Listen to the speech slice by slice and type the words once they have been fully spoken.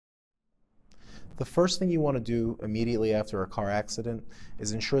The first thing you want to do immediately after a car accident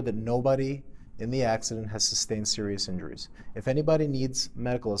is ensure that nobody in the accident has sustained serious injuries. If anybody needs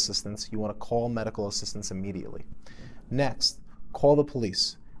medical assistance, you want to call medical assistance immediately. Next, call the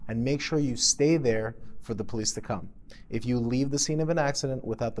police and make sure you stay there for the police to come. If you leave the scene of an accident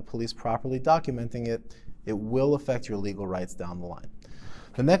without the police properly documenting it, it will affect your legal rights down the line.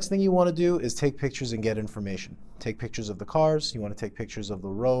 The next thing you want to do is take pictures and get information. Take pictures of the cars, you want to take pictures of the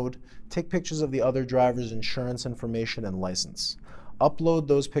road, take pictures of the other driver's insurance information and license. Upload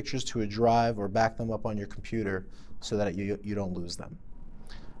those pictures to a drive or back them up on your computer so that you don't lose them.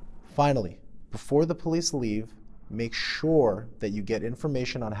 Finally, before the police leave, make sure that you get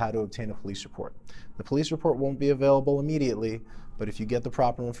information on how to obtain a police report. The police report won't be available immediately, but if you get the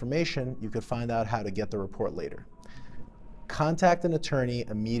proper information, you could find out how to get the report later. Contact an attorney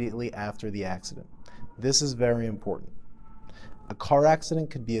immediately after the accident. This is very important. A car accident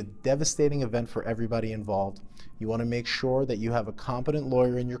could be a devastating event for everybody involved. You want to make sure that you have a competent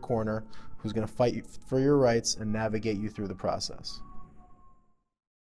lawyer in your corner who's going to fight for your rights and navigate you through the process.